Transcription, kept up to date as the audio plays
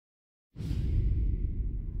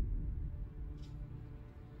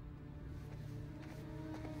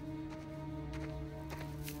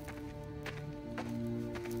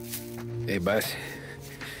Hey, boss.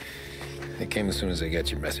 I came as soon as I got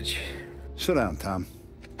your message. Sit down, Tom.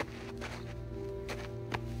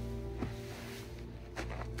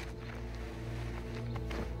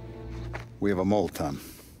 We have a mole, Tom.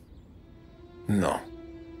 No.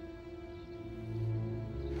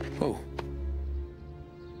 Oh.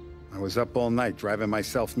 I was up all night driving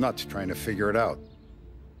myself nuts trying to figure it out.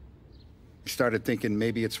 I started thinking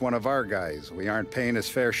maybe it's one of our guys. We aren't paying his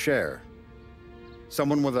fair share.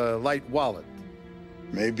 Someone with a light wallet.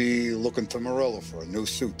 Maybe looking to Morello for a new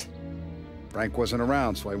suit. Frank wasn't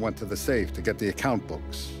around, so I went to the safe to get the account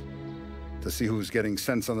books. To see who's getting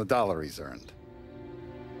cents on the dollar he's earned.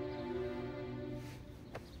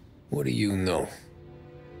 What do you know?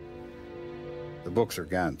 The books are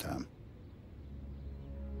gone, Tom.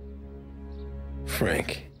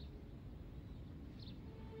 Frank.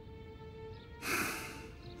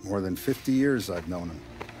 More than 50 years I've known him.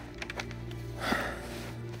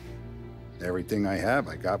 Everything I have,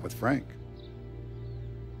 I got with Frank.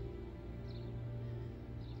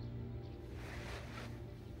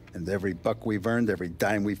 And every buck we've earned, every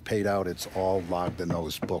dime we've paid out, it's all logged in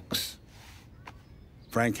those books.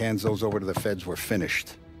 Frank hands those over to the feds, we're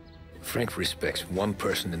finished. Frank respects one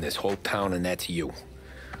person in this whole town, and that's you.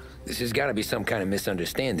 This has got to be some kind of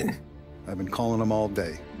misunderstanding. I've been calling him all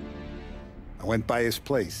day. I went by his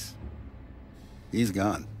place. He's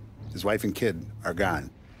gone. His wife and kid are gone.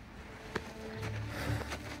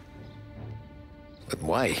 But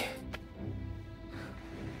why?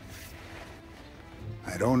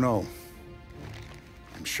 I don't know.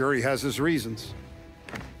 I'm sure he has his reasons.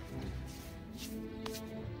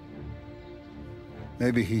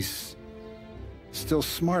 Maybe he's still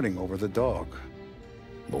smarting over the dog.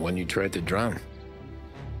 But when you tried to drown?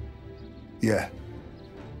 Yeah.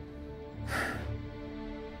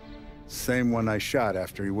 Same one I shot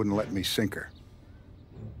after he wouldn't let me sink her.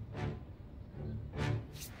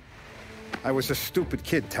 I was a stupid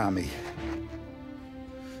kid, Tommy.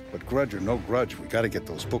 But grudge or no grudge, we gotta get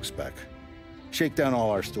those books back. Shake down all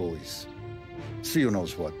our stories. See who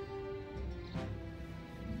knows what.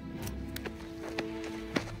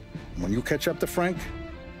 When you catch up to Frank,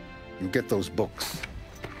 you get those books.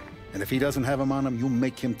 And if he doesn't have them on him, you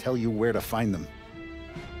make him tell you where to find them.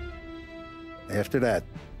 After that,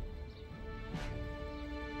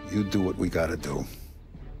 you do what we gotta do.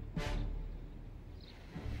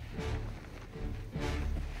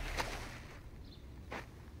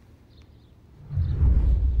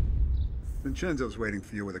 Vincenzo's waiting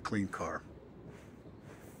for you with a clean car.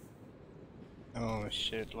 Oh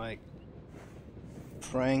shit, like...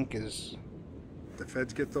 Frank is... If the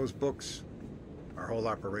feds get those books, our whole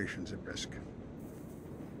operation's at risk.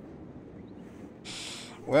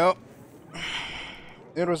 Well...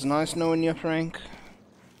 It was nice knowing you, Frank.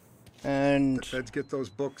 And... If the feds get those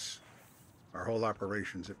books, our whole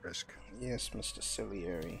operation's at risk. Yes, Mr.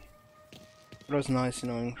 Silieri. It was nice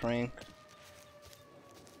knowing Frank.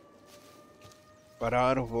 But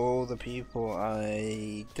out of all the people,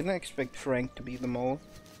 I didn't expect Frank to be the mole.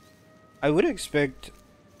 I would expect,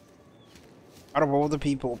 out of all the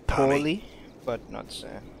people, Paulie, but not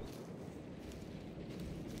Sam.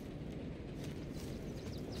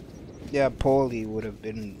 Yeah, Paulie would have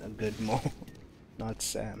been a good mole, not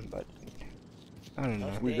Sam, but I don't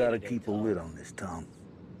know. We gotta keep a lid on this, Tom.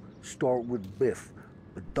 Start with Biff,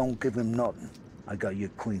 but don't give him nothing. I got you a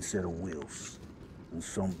clean set of wheels. And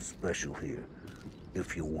something special here.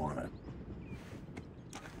 If you want it.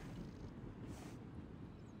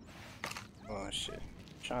 Oh shit.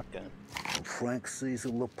 Shotgun. When Frank sees a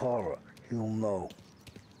Lapara, he'll know.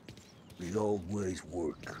 The old ways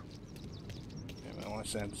work. I want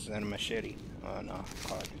to send a machete. Oh no,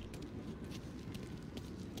 card.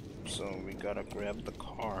 So we gotta grab the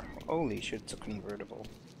car. Holy shit, it's a convertible.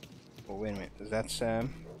 Oh wait a minute, is that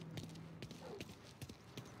Sam?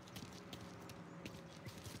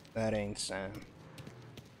 That ain't Sam.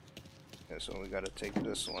 Okay, so we gotta take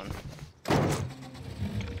this one.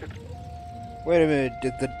 Wait a minute,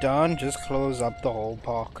 did the Don just close up the whole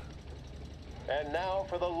park? And now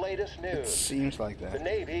for the latest news. It seems like that. The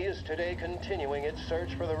Navy is today continuing its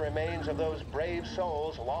search for the remains of those brave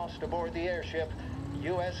souls lost aboard the airship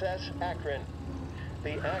USS Akron.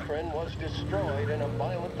 The Akron was destroyed in a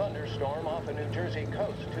violent thunderstorm off the New Jersey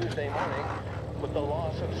coast Tuesday morning, with the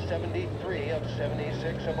loss of 73 of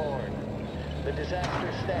 76 aboard. The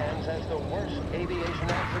disaster stands as the worst aviation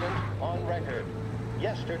accident on record.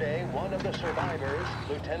 Yesterday, one of the survivors,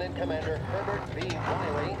 Lieutenant Commander Herbert V.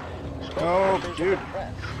 Wiley, spoke to the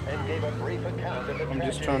press and gave a brief account of the tragedy. I'm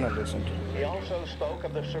just trying to listen to you. He also spoke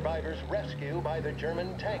of the survivors' rescue by the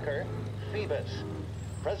German tanker Phoebus.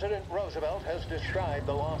 President Roosevelt has described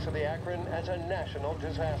the loss of the Akron as a national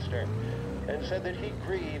disaster and said that he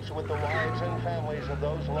grieves with the wives and families of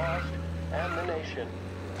those lost and the nation.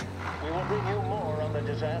 We will bring you more on the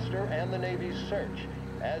disaster and the Navy's search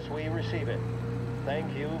as we receive it.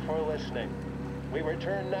 Thank you for listening. We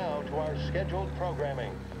return now to our scheduled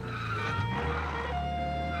programming.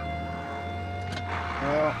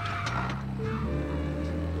 Well,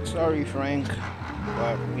 sorry, Frank,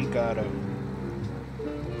 but we gotta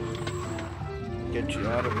get you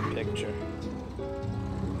out of the picture.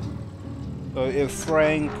 So if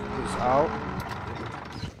Frank is out,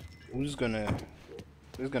 who's gonna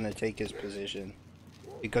take his position?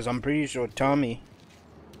 Because I'm pretty sure Tommy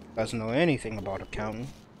doesn't know anything about accounting,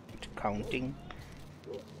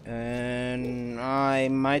 and I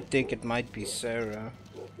might think it might be Sarah,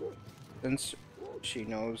 since she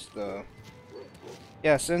knows the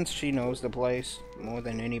place more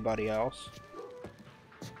than anybody else.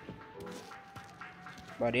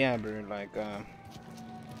 But yeah, bro, like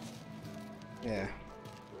yeah,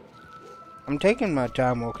 I'm taking my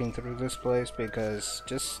time walking through this place because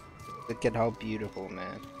just look at how beautiful,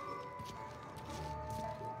 man.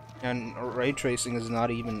 And ray tracing is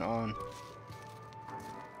not even on.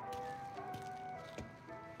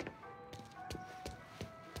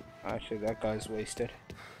 Actually, that guy's wasted.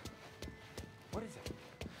 What is it?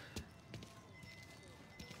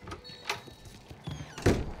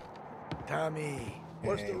 Tommy,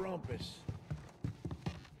 what's the rumpus?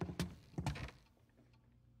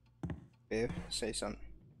 Biff, say something.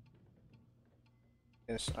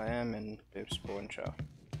 Yes, I am in Biff's pawn shop.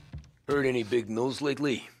 Heard any big news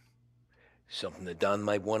lately? Something that Don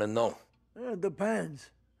might want to know.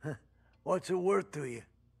 Depends. What's it worth to you?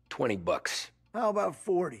 $20. How about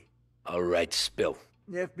 40? All right, spill.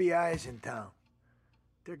 The FBI's in town.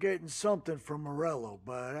 They're getting something from Morello,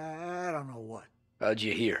 but I don't know what. How'd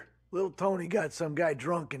you hear? Little Tony got some guy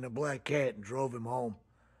drunk in the Black Cat and drove him home.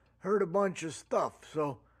 Heard a bunch of stuff,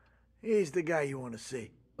 so he's the guy you want to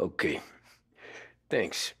see. Okay.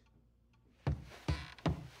 Thanks.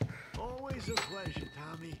 Always a pleasure,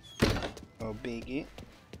 Tommy. Oh, biggie.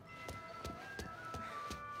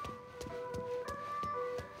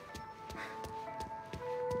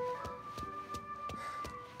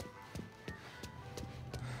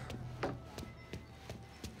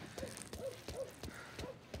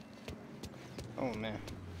 Oh man.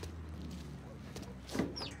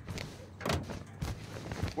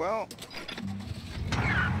 Well,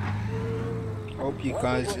 hope you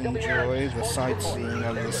guys enjoy the sightseeing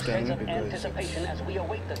of this game because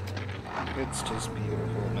it's just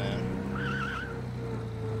beautiful, man.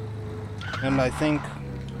 And I think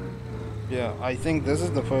this is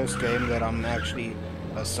the first game that I'm actually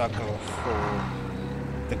a sucker for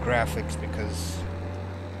the graphics because,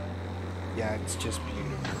 yeah, it's just beautiful.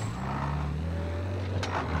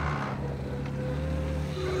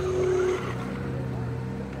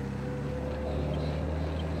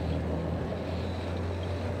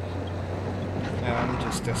 I'm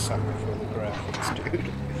just a sucker for the graphics,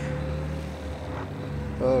 dude.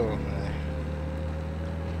 Oh man.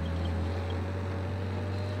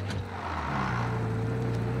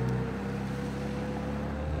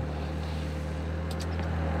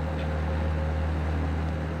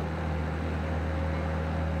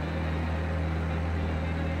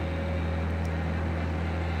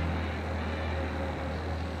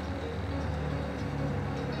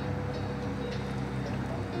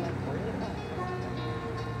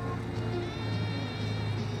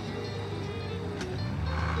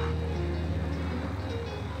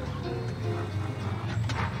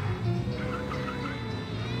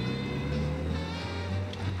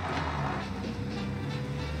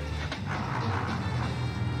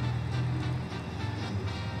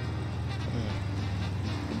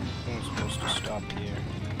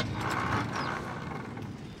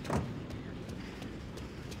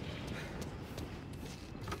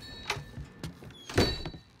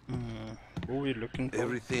 What are we looking for?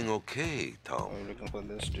 Everything okay, Tom? We're looking for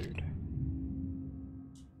this dude.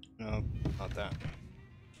 No, not that.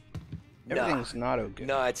 Everything's not okay.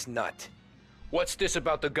 Nah, it's not. What's this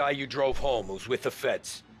about the guy you drove home who's with the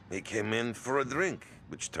feds? He came in for a drink,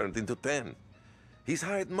 which turned into 10. He's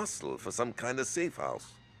hired muscle for some kind of safe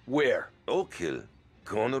house. Where? Oak Hill,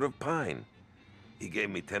 corner of Pine. He gave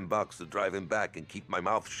me $10 to drive him back and keep my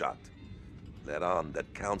mouth shut. Let on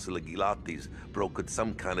that Councilor Gilatti's brokered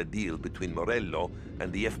some kind of deal between Morello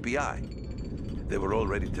and the FBI. They were all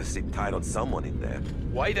ready to sit tight on someone in there.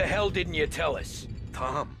 Why the hell didn't you tell us?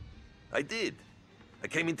 Tom, I did. I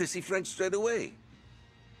came in to see Frank straight away.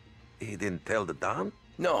 He didn't tell the Don?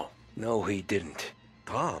 No, he didn't.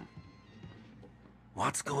 Tom,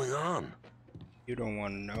 What's going on? You don't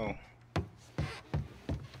want to know.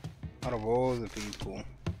 Out of all the people.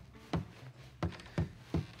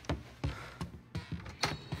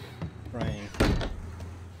 Frank.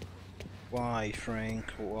 Why, Frank?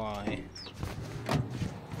 Why? Get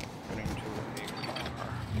into a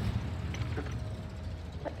car.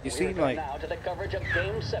 You see, like... now to the coverage of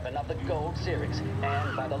Game 7 of the Gold Series.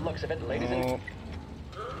 And by the looks of it, ladies and...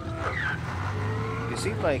 You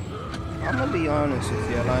see, like... I'm gonna be honest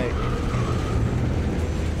with you, like...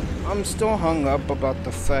 I'm still hung up about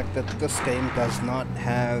the fact that this game does not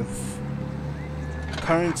have...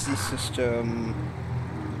 currency system...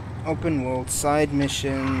 open world side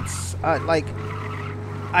missions.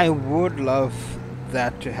 I would love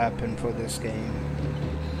that to happen for this game,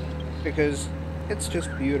 because it's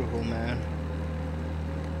just beautiful, man.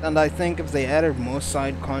 And I think if they added more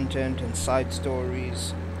side content and side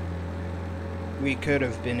stories, we could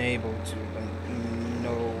have been able to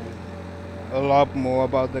know a lot more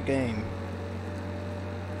about the game.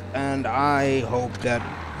 And I hope that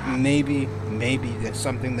maybe there's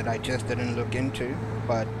something that I just didn't look into,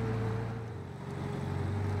 but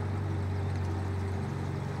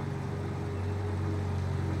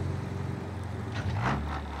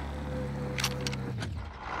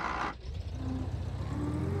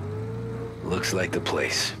looks like the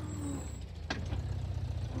place.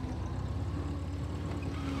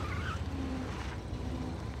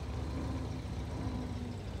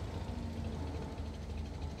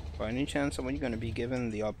 by any chance, are you going to be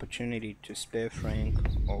given the opportunity to spare Frank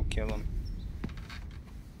or kill him?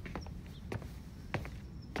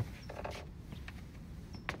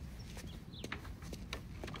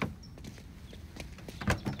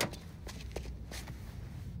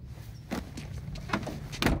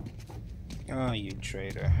 Oh, you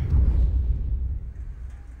traitor.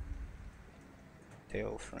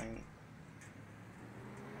 Tail Frank.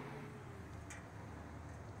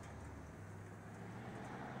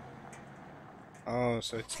 Oh,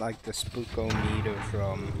 so it's like the Spookometer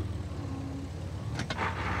from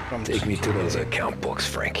Take me to those account books,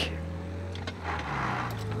 Frank.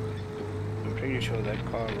 I'm pretty sure that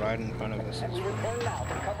car right in front of us And is... we return now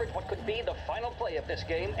to coverage what could be the final play of this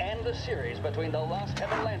game and the series between the Lost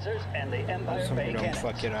Heaven Lancers and the Empire So we Bay don't Cannons.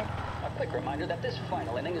 fuck it up. A quick reminder that this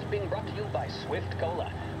final inning is being brought to you by Swift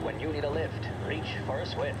Cola. When you need a lift, reach for a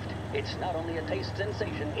Swift. It's not only a taste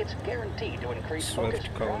sensation, it's guaranteed to increase Swift focus,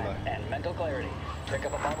 Cola. drive, and mental clarity. Pick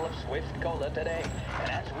up a bottle of Swift Cola today. And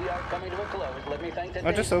as we are coming to a close, let me thank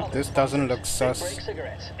I just hope this doesn't look sus.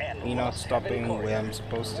 Me not Lost stopping Heaven where I'm Courier.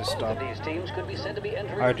 supposed to Both stop. of these teams could be said to be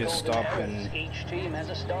entering I the just golden stop eras. and... Each team has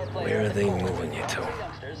a star player. Where are at the they core. moving you to?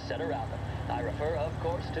 Youngsters set around them. I refer, of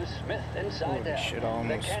course, to Smith and Seidel. shit, I The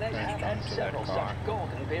almost Cannons have crashed had onto that several car. such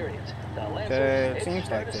golden periods. The Okay, Lancers, it it's seems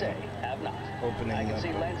fair like to they're say, have not. opening I can up see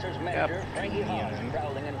a Lancers gap manager Frankie between Haas them.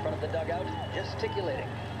 prowling in front of the dugout, gesticulating.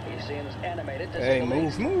 He seems animated to Hey, say the move,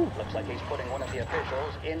 least. move. Looks like he's putting one of the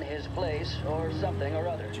officials in his place or something or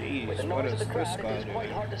other. Jeez, With the what noise of is the this crowd, guy it is quite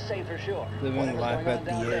doing? hard to say for sure. Living Whatever's life going at on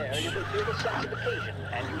the down there, edge. you can feel the sense of occasion,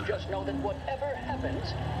 and you just know that whatever happens,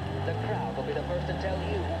 the crowd will be the first to tell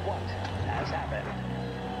you what has happened.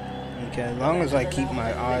 Okay, as long as I keep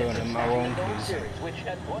my eye on him, I won't lose it. Which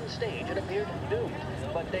at one stage it appeared doomed,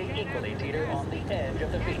 but they equally teeter on the edge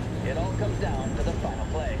of defeat. It all comes down to the final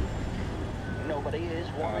play. Nobody is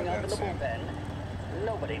warming up in the that's it. bullpen.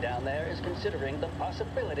 Nobody down there is considering the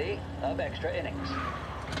possibility of extra innings.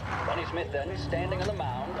 Bunny Smith then standing on the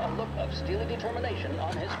mound, a look of steely determination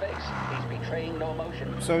on his face. He's betraying no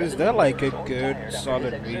emotion. So is there like a good,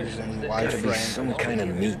 solid reason why Gotta be Frank... some kind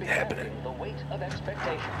of meat happening. The weight of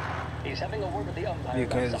expectation. He's having a word with the umpire about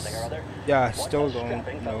Because, something or other. yeah, I What still a don't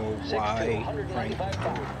strapping fellow. know 6'2", why 195 Frank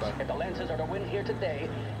pounds. did it, but... If the Lancers are to win here today,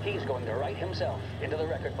 he's going to write himself into the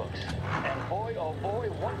record books. And boy, oh boy,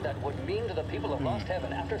 what that would mean to the people of Lost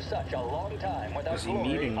Heaven after such a long time without Is he glory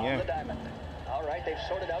meeting, on yeah. the diamond. All right, they've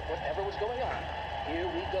sorted out whatever was going on. Here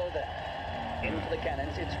we go then. In for the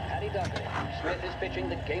Cannons, it's Paddy Doherty. Smith is pitching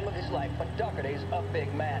the game of his life, but Doherty's a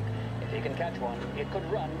big man. If he can catch one, it could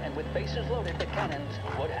run, and with bases loaded, the Cannons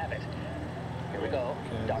would have it. Here we go.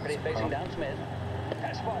 Doherty facing down Smith.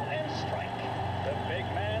 Fastball and strike. The big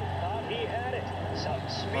man thought he had it. Some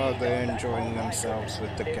speed. Oh, they're on that enjoying ball themselves rider.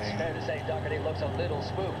 with the It's game. fair to say Doherty looks a little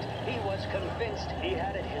spooked. He was convinced he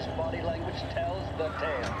had it. His body language tells the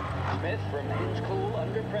tale. Smith remains cool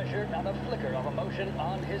under pressure, not a flicker of emotion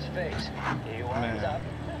on his face. He winds Man. up.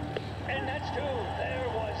 And that's two. There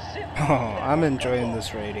was simply Oh, I'm never enjoying a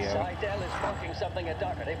this radio. Seidel is barking something at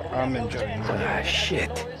Doherty, but we I'm have no enjoying chance it. of hearing Ah, it as the shit.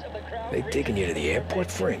 noise of the crowd They taking you to the reaches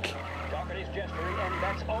airport, Frank? Doherty's gesturing, and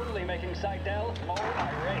that's only making Seidel more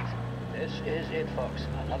irate. This is it, folks.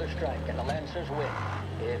 Another strike, and the Lancers win.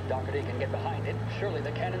 If Doherty can get behind it, surely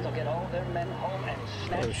the cannons will get all their men home and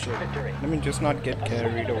snatch victory. Let me just not get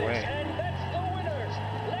carried away. And that's the winners.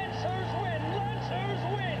 Lancers win. Lancers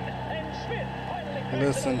win. And Smith finally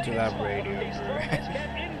Listen to that radio. as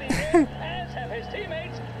have his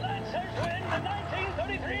teammates. Lancers win the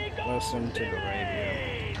 1933 gold. Listen to the radio.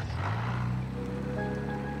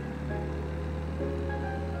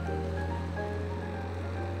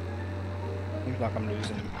 Seems like I'm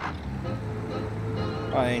losing him.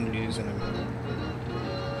 I ain't losing him.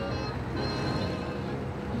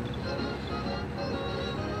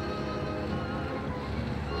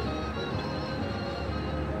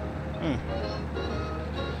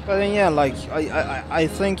 But then yeah, like I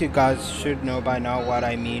think you guys should know by now what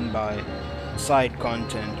I mean by side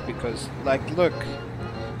content, because like look,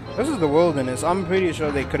 this is the wilderness. I'm pretty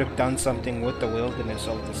sure they could have done something with the wilderness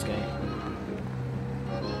of this game.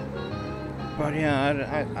 But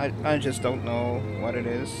yeah, I just don't know what it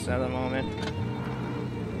is at the moment.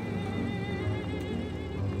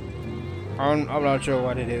 I'm not sure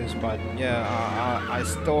what it is, but yeah, I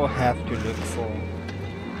still have to look for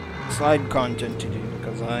side content to do,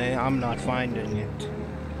 because I'm not finding it.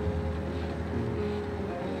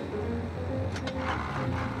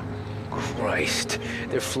 Christ,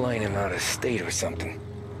 they're flying him out of state or something.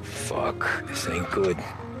 Fuck, this ain't good.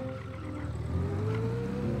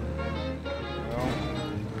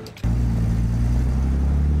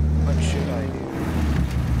 What should I do?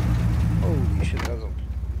 Holy shit, there's a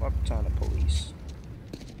fuck ton of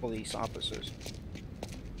police officers.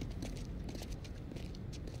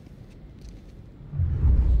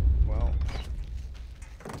 Well,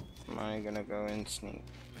 am I gonna go and sneak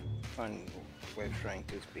on where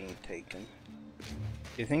Frank is being taken? Do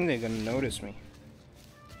you think they're gonna notice me?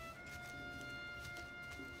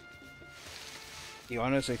 Do you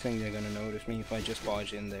honestly think they're gonna notice me if I just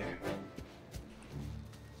barge in there?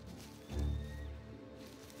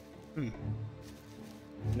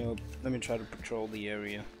 Nope. Let me try to patrol the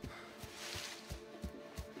area.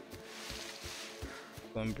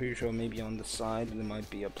 So I'm pretty sure maybe on the side there might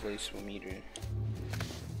be a place for me to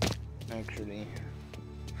actually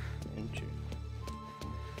enter.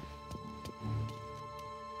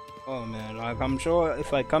 Oh man, like I'm sure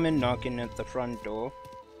if I come in knocking at the front door.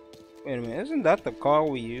 Wait a minute, isn't that the car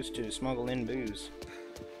we used to smuggle in booze?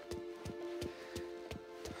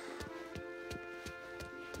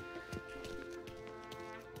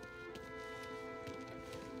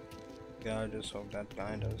 Yeah, I just hope that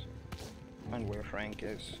guy does. Find where Frank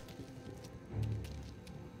is.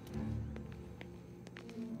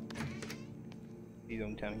 You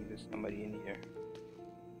don't tell me there's somebody in here.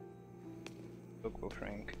 Look for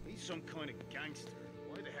Frank. He's some kind of gangster.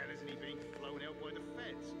 Why the hell isn't he being flown out by the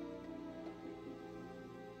feds?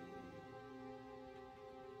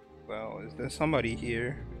 Well, is there somebody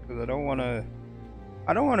here? Because I don't wanna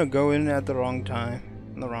go in at the wrong time.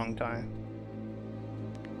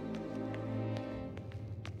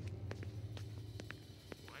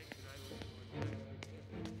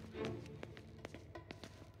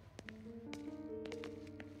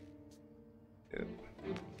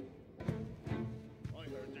 I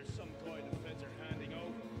heard there's some guy the feds are handing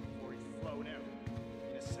over before he's flown out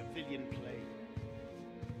in a civilian plane.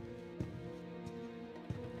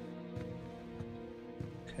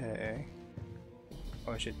 Okay.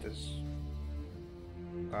 Oh shit, there's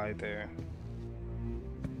a guy there.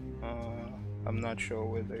 I'm not sure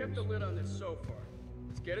where there Kept is. the lid on this so far.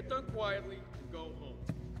 Let's get it done quietly and go home.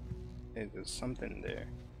 Hey, there's something there.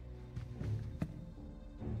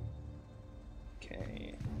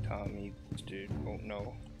 Okay, Tommy, dude. Oh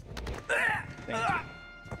no. Thank you.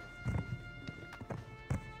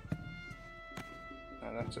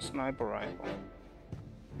 Now that's a sniper rifle.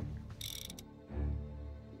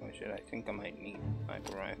 Oh shit, I think I might need a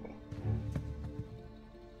sniper rifle.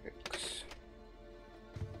 Fix.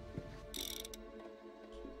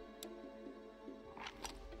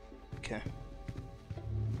 Okay.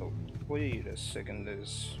 Oh, wait a second,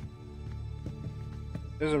 there's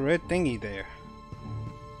a red thingy there.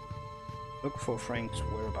 Look for Frank's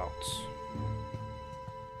whereabouts.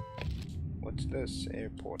 What's this?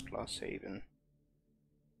 Airport, Las Haven.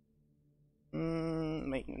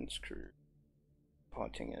 Maintenance crew.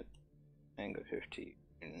 Parting at Hangar 50.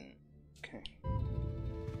 Okay.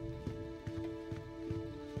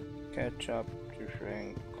 Catch up to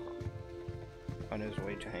Frank on his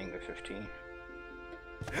way to Hangar 15.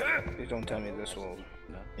 Please don't tell me this will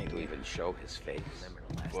make He'll me even show his face.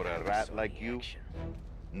 For a rat like you?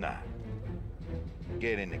 Nah.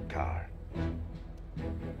 Get in the car.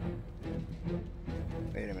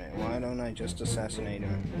 Wait a minute, why don't I just assassinate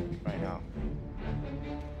him right now?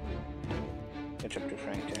 Catch up to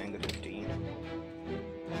Frank to Angle 15.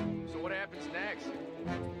 So what happens next?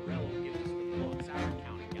 Morello gives us the books. Our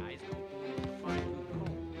accounting guys go find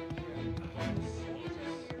the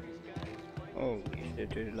code. Holy shit,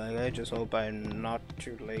 dude. Like, I just hope I'm not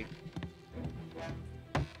too late.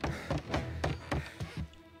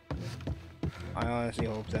 I honestly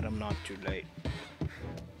hope that I'm not too late.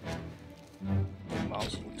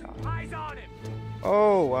 Mouse will top. Eyes on him!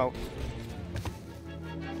 Oh, wow.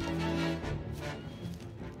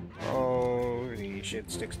 Holy shit,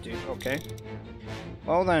 sticks, dude. Okay.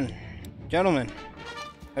 Well then, gentlemen,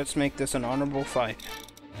 let's make this an honorable fight.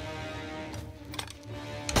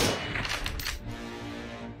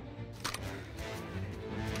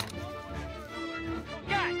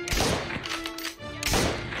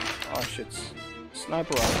 Oh shit,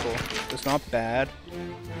 sniper rifle. It's not bad,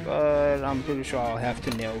 but I'm pretty sure I'll have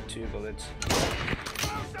to nail 2 bullets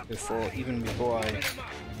before I do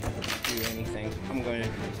anything. I'm going to...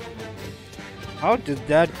 How did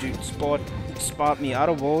that dude spot me? Out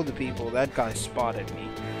of all the people, that guy spotted me.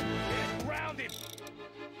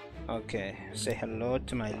 Okay, say hello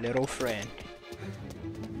to my little friend.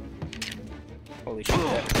 Holy shit,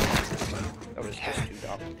 that was just too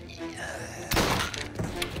dumb.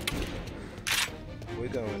 We're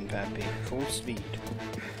going, Pappy. Full speed.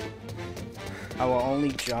 Our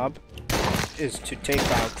only job is to take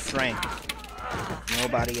out Frank.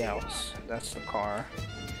 Nobody else. That's the car.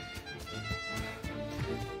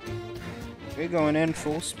 We're going in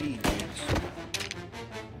full speed, dudes.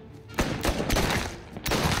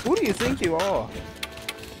 Who do you think you are?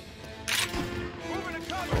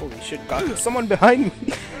 Holy shit, God. Someone behind me!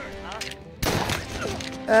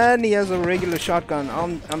 And he has a regular shotgun.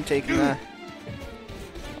 I'm taking that.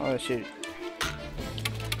 Oh shit.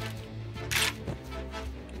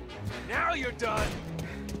 Now you're done!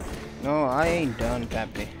 No, I ain't done,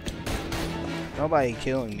 Pappy. Nobody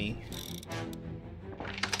killing me.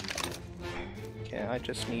 Okay, I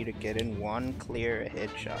just need to get in one clear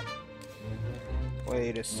headshot.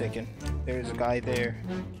 Wait a second. There's a guy there.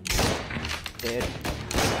 Dead.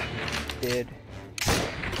 Dead.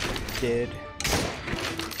 Dead.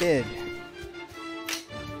 Dead.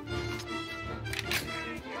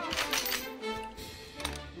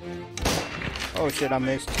 Oh shit, I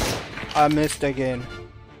missed. I missed again.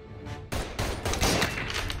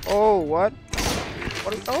 Oh, what?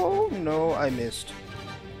 What? Oh no, I missed.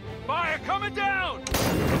 Fire coming down!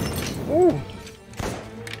 Ooh.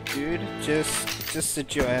 Dude, just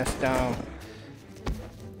sit your ass down.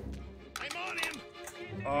 I'm on him!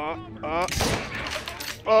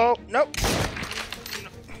 Oh, no.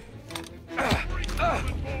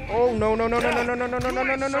 Oh, no, no, no, no, no, no, no, no, no, no,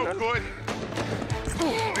 no, no, no, no.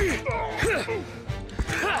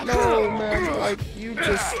 No, man, like,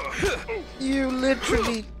 you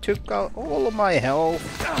literally took out all of my health.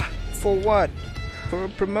 For what? For a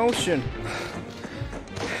promotion.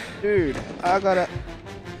 Dude, I gotta...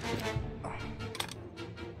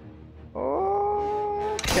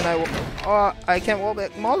 Oh, can I... Oh, I can't wall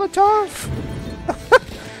back. Molotov!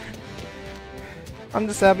 I'm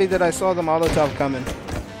just happy that I saw the Molotov coming.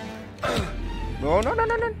 No, no, no,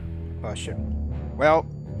 no, no. Oh, shit. Well...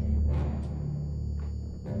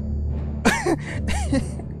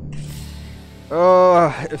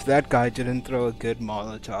 Oh, if that guy didn't throw a good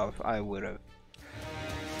Molotov, I would have.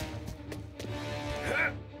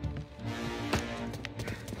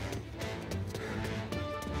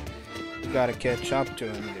 You gotta catch up to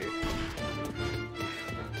him, dude.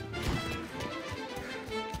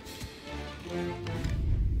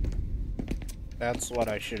 That's what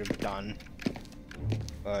I should have done.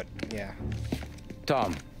 But, yeah.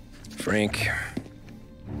 Tom. Frank.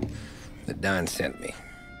 The Don sent me.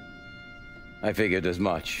 I figured as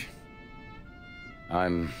much.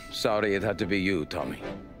 I'm sorry it had to be you, Tommy.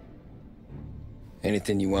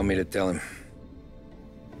 Anything you want me to tell him?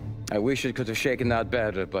 I wish it could have shaken out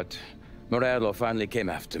better, but Morello finally came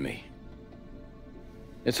after me.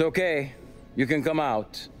 It's okay. You can come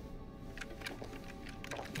out.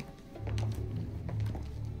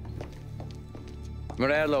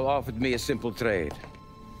 Morello offered me a simple trade.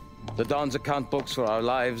 The Don's account books for our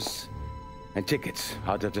lives and tickets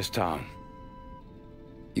out of this town.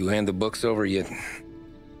 You hand the books over yet?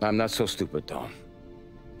 I'm not so stupid, Don.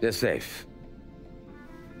 They're safe.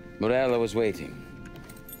 Morello was waiting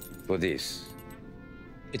for this.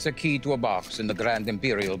 It's a key to a box in the Grand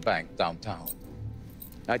Imperial Bank downtown.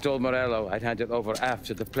 I told Morello I'd hand it over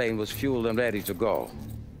after the plane was fueled and ready to go.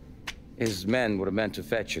 His men were meant to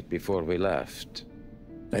fetch it before we left.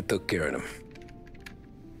 I took care of them.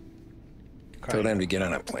 Tell them to get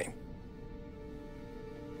on a plane.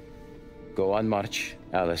 Go on march,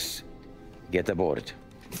 Alice. Get aboard.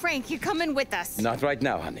 Frank, you're coming with us. Not right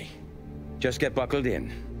now, honey. Just get buckled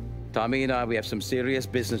in. Tommy and I, we have some serious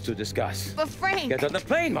business to discuss. But Frank... Get on the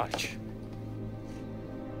plane, March!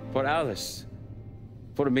 For Alice.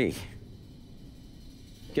 For me.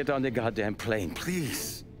 Get on the goddamn plane,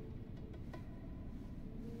 please.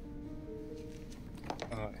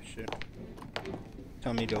 Oh, shit.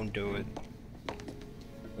 Tommy, don't do it.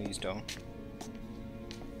 Please don't.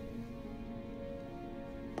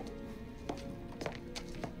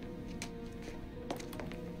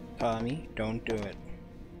 Tommy, don't do it.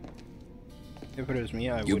 If it was me,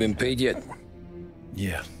 I would. You been paid yet?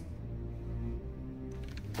 Yeah.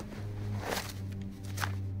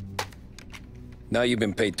 Now you've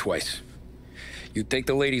been paid twice. You take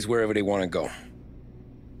the ladies wherever they want to go.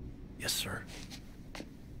 Yes, sir.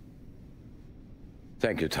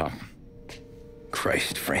 Thank you, Tom.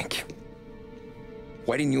 Christ, Frank.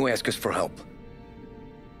 Why didn't you ask us for help?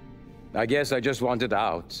 I guess I just wanted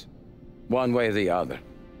out. One way or the other.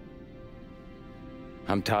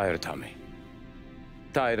 I'm tired, Tommy.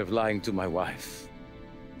 Tired of lying to my wife.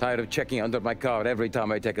 Tired of checking under my car every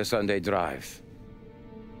time I take a Sunday drive.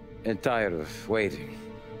 And tired of waiting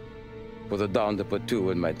for the dawn to put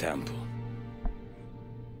two in my temple.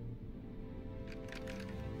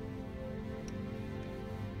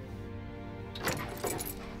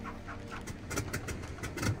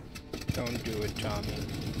 Don't do it, Tommy.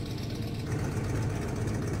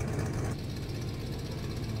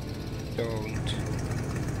 Don't.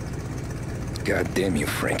 God damn you,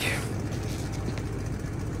 Frank.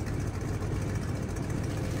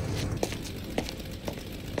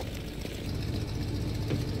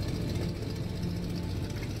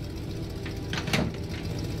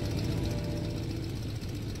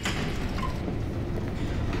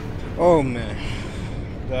 Oh man,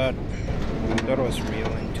 that was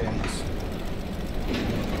real intense.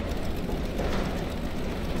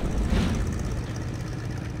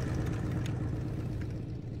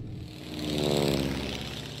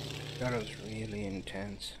 That was really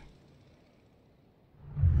intense.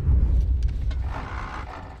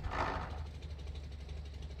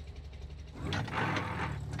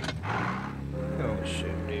 Oh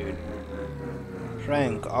shit, dude.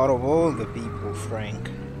 Frank, out of all the people, Frank.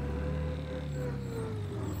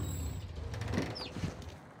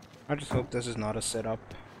 I just hope this is not a setup.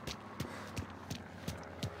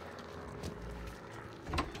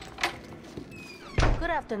 Good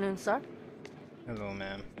afternoon, sir. Hello,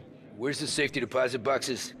 ma'am. Where's the safety deposit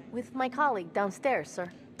boxes? With my colleague downstairs, sir.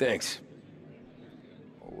 Thanks.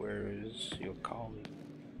 Where is your colleague?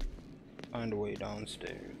 Find a way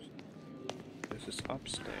downstairs. This is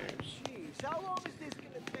upstairs. Jeez, how long is this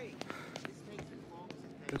gonna take?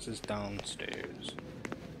 This is downstairs.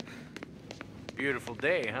 Beautiful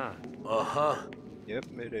day, huh? Uh-huh. Yep,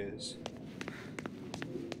 it is.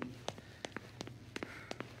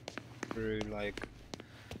 Very, like...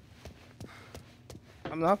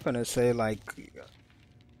 I'm not gonna say, like...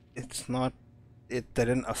 It's not... It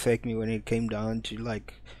didn't affect me when it came down to,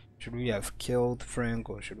 like... Should we have killed Frank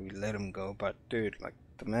or should we let him go? But, dude, like,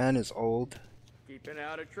 the man is old. Keeping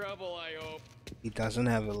out of trouble, I hope. He doesn't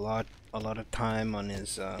have a lot of time on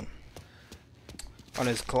his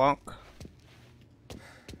clock.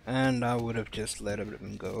 And I would have just let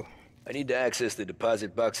him go. I need to access the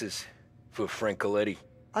deposit boxes for Frank Coletti.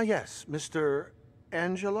 Ah, yes, Mr.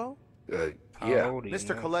 Angelo? Yeah.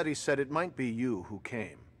 Mr. Coletti said it might be you who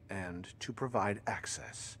came, and to provide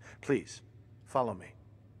access. Please, follow me.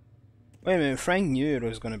 Wait a minute, Frank knew it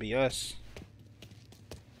was gonna be us.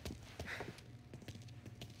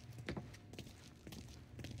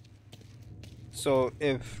 So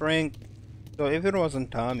if it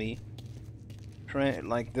wasn't Tommy, Frank,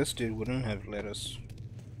 like, this dude wouldn't have let us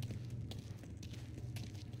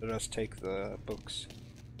take the books.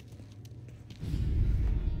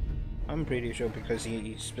 I'm pretty sure because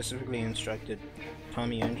he specifically instructed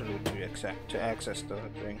Tommy Angelo to access the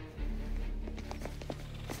thing.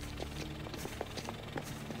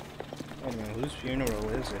 Oh man, whose funeral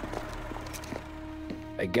is it?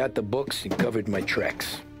 I got the books and covered my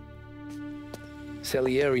tracks.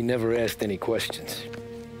 Salieri never asked any questions.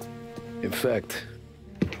 In fact,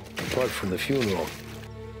 apart from the funeral,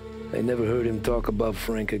 I never heard him talk about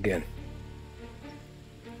Frank again.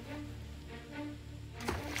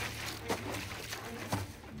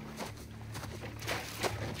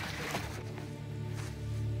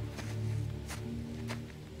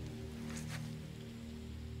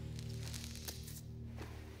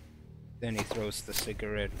 Then he throws the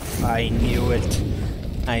cigarette. I knew it.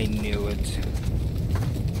 I knew it.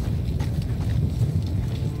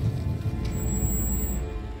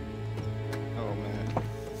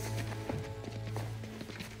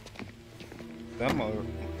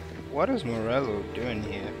 What is Morello doing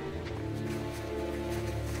here?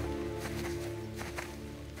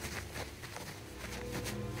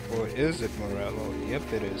 Or is it Morello?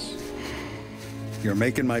 Yep, it is. You're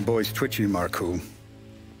making my boys twitchy, Marco.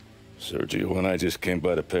 Sergio and I just came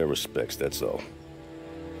by to pay respects, that's all.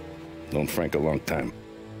 Known Frank a long time.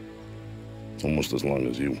 Almost as long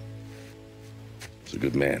as you. He's a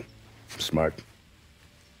good man. Smart.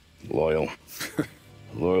 Loyal.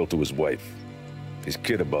 Loyal to his wife. His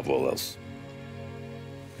kid above all else.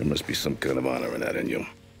 There must be some kind of honor in that in you.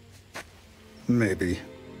 Maybe.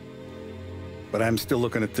 But I'm still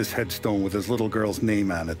looking at this headstone with his little girl's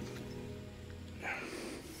name on it.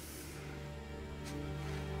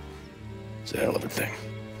 It's a hell of a thing.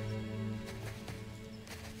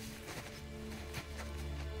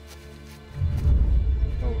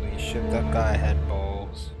 Holy shit, that guy had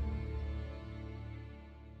balls.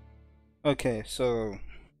 Okay, so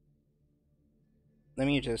let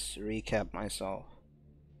me just recap myself.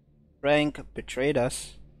 Frank betrayed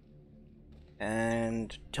us,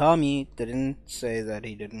 and Tommy didn't say that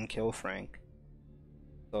he didn't kill Frank.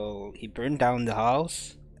 So he burned down the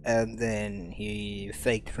house, and then he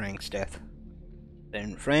faked Frank's death.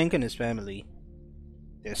 Then Frank and his family,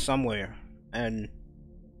 they're somewhere, and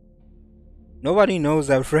nobody knows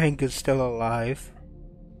that Frank is still alive.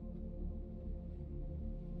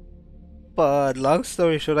 But long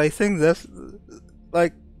story short, I think that's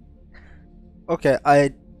like, okay,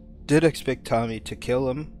 I did expect Tommy to kill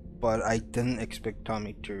him, but I didn't expect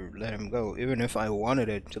Tommy to let him go. Even if I wanted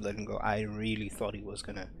it to let him go, I really thought he was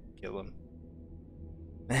gonna kill him.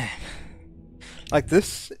 Man, like,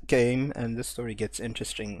 this game and this story gets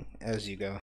interesting as you go.